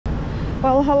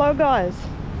Well, hello guys.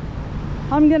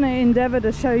 I'm going to endeavour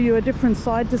to show you a different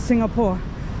side to Singapore.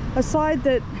 A side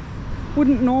that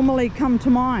wouldn't normally come to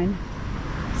mind.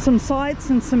 Some sights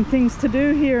and some things to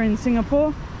do here in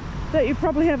Singapore that you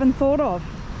probably haven't thought of.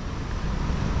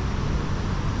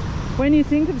 When you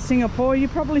think of Singapore, you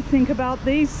probably think about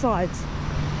these sights.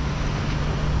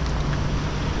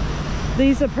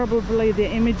 These are probably the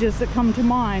images that come to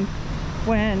mind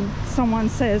when someone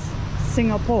says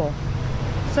Singapore.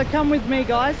 So come with me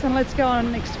guys and let's go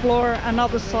and explore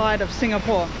another side of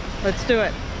Singapore. Let's do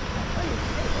it.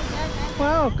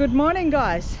 Wow, good morning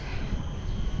guys.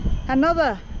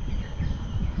 Another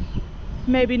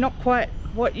maybe not quite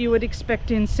what you would expect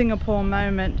in Singapore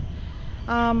moment.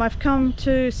 I've come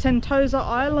to Sentosa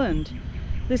Island.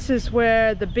 This is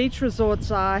where the beach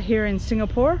resorts are here in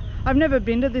Singapore. I've never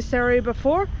been to this area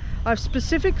before. I've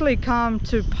specifically come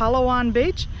to Palawan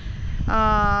Beach.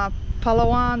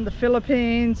 Palawan, the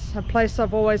Philippines, a place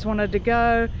I've always wanted to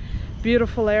go.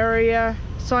 Beautiful area.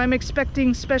 So I'm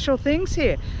expecting special things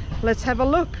here. Let's have a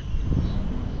look.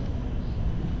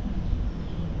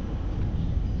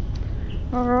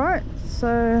 Alright,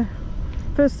 so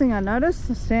first thing I noticed,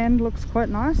 the sand looks quite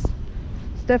nice.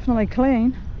 It's definitely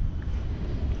clean.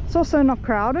 It's also not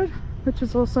crowded, which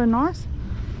is also nice.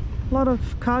 A lot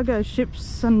of cargo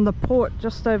ships and the port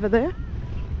just over there.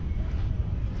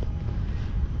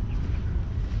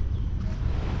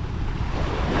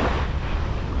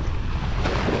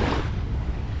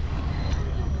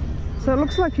 So it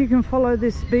looks like you can follow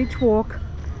this beach walk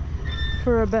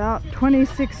for about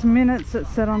 26 minutes, it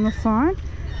said on the sign,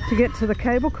 to get to the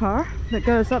cable car that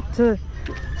goes up to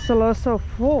Siloso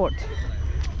Fort.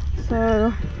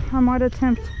 So I might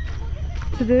attempt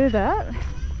to do that.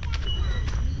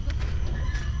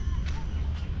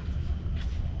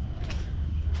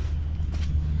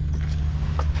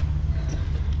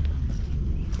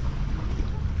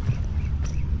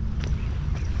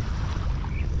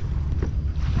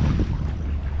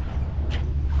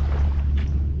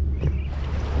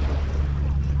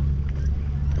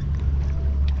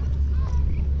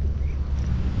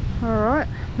 Alright,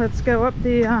 let's go up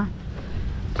the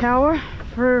tower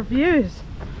for views.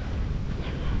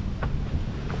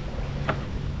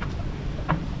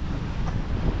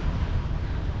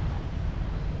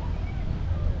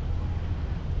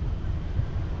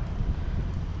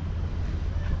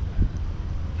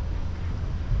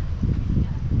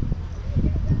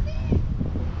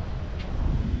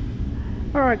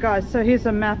 Alright guys, so here's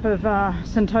a map of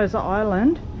Sentosa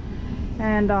Island,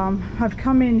 and I've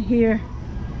come in here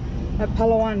at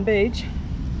Palawan Beach.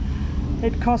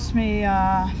 It cost me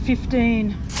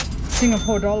 15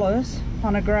 Singapore dollars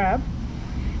on a grab,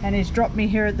 and he's dropped me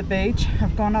here at the beach.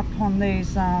 I've gone up on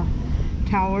these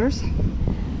towers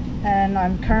and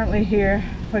I'm currently here.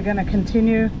 We're going to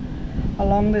continue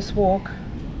along this walk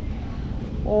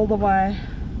all the way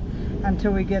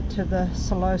until we get to the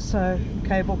Siloso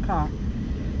cable car,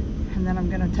 and then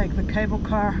I'm going to take the cable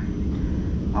car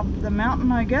up the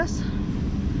mountain, I guess,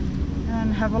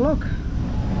 and have a look.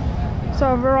 So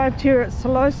I've arrived here at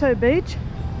Siloso Beach.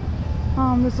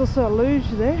 There's also a luge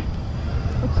there.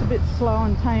 Looks a bit slow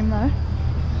and tame though.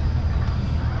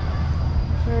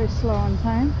 Very slow and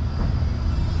tame.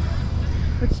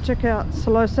 Let's check out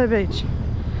Siloso Beach.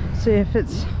 See if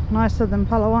it's nicer than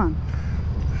Palawan.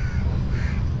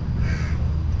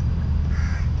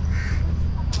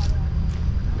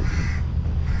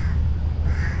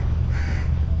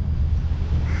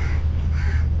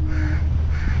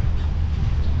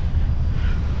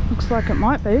 Looks like it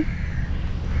might be.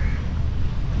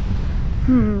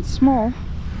 It's small.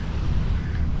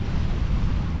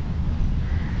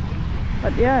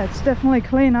 But yeah, it's definitely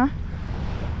cleaner.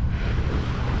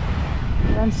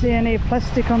 I don't see any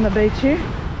plastic on the beach here.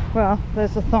 Well,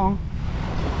 there's a thong.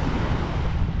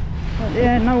 But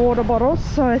yeah, no water bottles.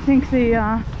 So I think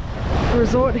the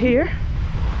resort here,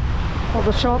 or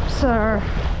the shops, are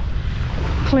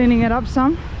cleaning it up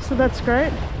some. So that's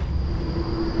great.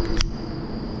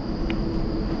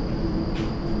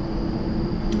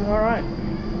 Alright,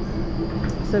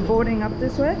 so boarding up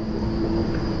this way.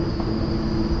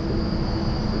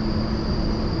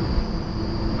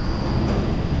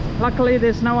 Luckily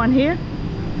there's no one here,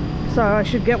 so I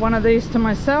should get one of these to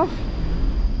myself.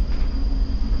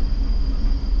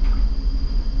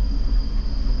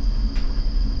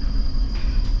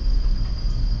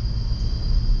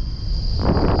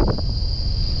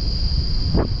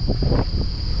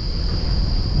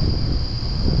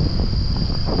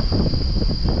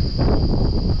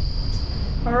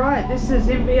 Alright, this is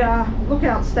Impia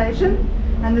Lookout Station,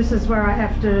 and this is where I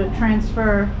have to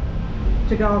transfer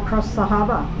to go across the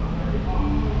harbour.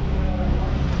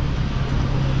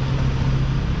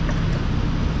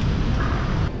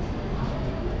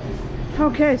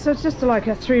 Okay, so it's just like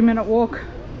a 3-minute walk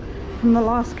from the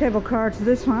last cable car to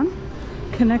this one,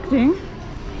 connecting.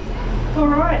 All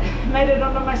right, made it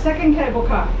onto my second cable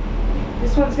car.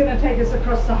 This one's going to take us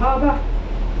across the harbour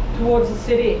towards the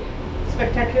city.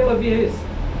 Spectacular views.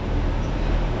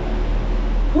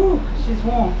 Whew, she's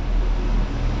warm.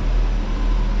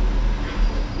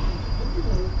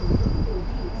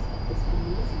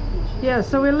 Yeah,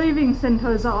 so we're leaving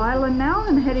Sentosa Island now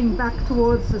and heading back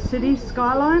towards the city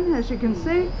skyline, as you can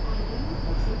see.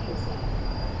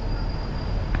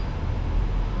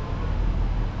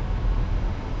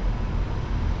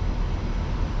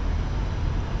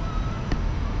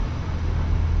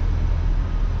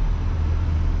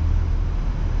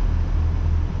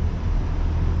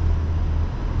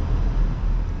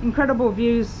 Incredible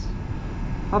views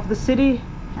of the city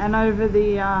and over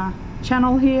the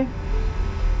channel here.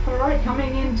 Alright,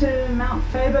 coming into Mount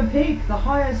Faber Peak, the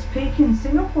highest peak in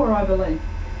Singapore, I believe.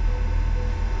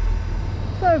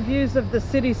 So views of the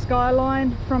city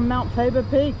skyline from Mount Faber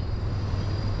Peak.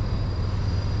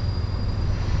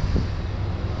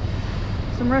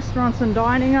 Some restaurants and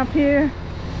dining up here.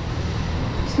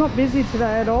 It's not busy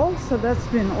today at all, so that's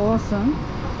been awesome.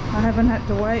 I haven't had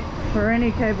to wait for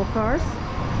any cable cars.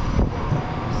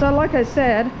 So like I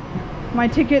said, my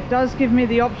ticket does give me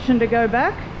the option to go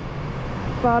back,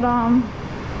 but I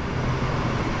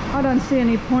don't see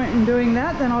any point in doing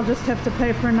that. Then I'll just have to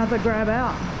pay for another grab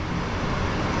out.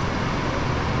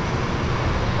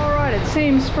 Alright, it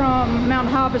seems from Mount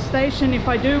Harbour Station, if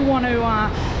I do want to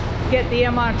get the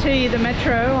MRT, the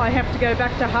metro, I have to go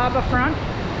back to Harbourfront,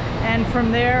 and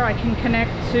from there I can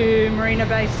connect to Marina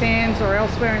Bay Sands or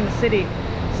elsewhere in the city.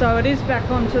 So it is back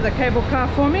onto the cable car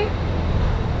for me.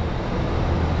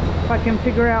 If I can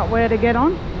figure out where to get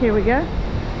on. Here we go.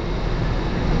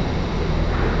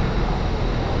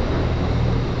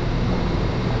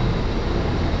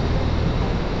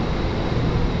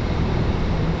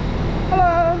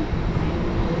 Hello.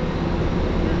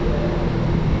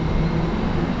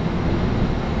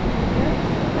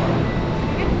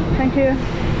 Thank you.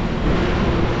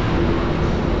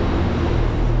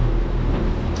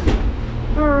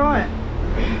 All right.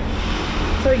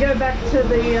 So we go back to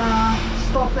the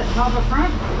stop at Harbourfront,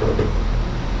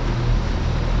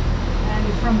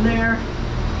 and from there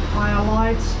I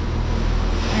alight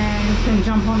and can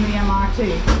jump on the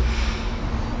MRT.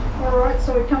 Alright,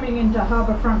 so we're coming into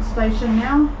Harbourfront Station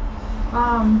now.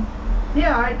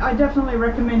 Yeah, I definitely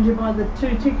recommend you buy the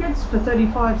 2 tickets for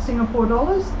 35 Singapore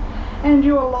dollars and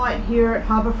you alight here at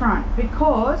Harbourfront,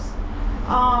 because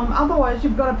otherwise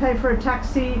you've got to pay for a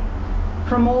taxi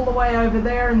from all the way over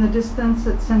there in the distance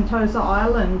at Sentosa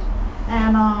Island.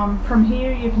 And from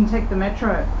here you can take the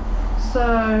metro.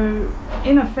 So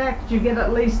in effect you get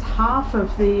at least half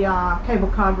of the cable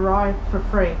car ride for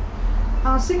free.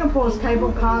 Singapore's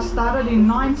cable car started in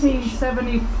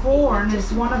 1974 and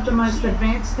is one of the most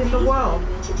advanced in the world.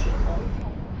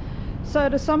 So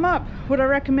to sum up, would I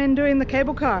recommend doing the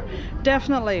cable car?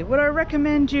 Definitely. Would I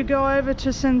recommend you go over to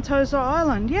Sentosa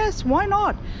Island? Yes, why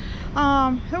not?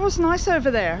 It was nice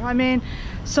over there. I mean,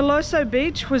 Siloso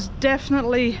Beach was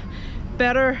definitely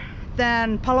better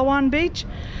than Palawan Beach,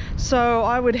 so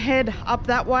I would head up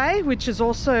that way, which is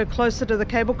also closer to the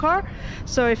cable car.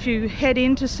 So if you head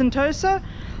into Sentosa,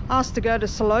 ask to go to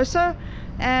Siloso,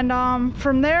 and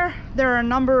from there are a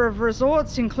number of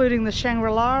resorts, including the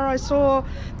Shangri-La I saw.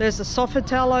 There's a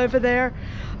Sofitel over there,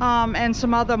 and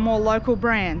some other more local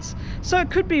brands. So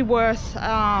it could be worth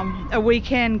a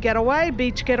weekend getaway,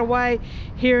 beach getaway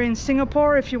here in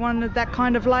Singapore if you wanted that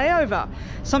kind of layover,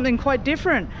 something quite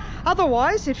different.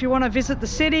 Otherwise, if you want to visit the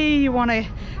city, you want to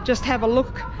just have a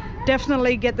look,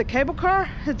 definitely get the cable car.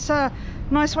 It's a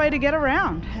nice way to get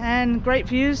around and great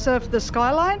views of the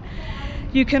skyline.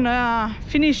 You can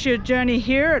finish your journey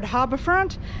here at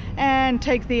Harbourfront and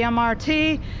take the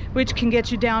MRT, which can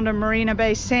get you down to Marina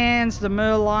Bay Sands, the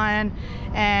Merlion,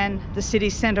 and the city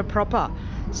centre proper.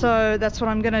 So that's what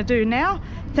I'm going to do now.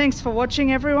 Thanks for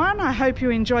watching, everyone. I hope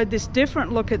you enjoyed this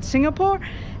different look at Singapore,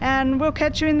 and we'll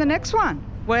catch you in the next one,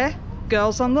 where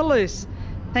Girls on the Loose.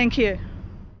 Thank you.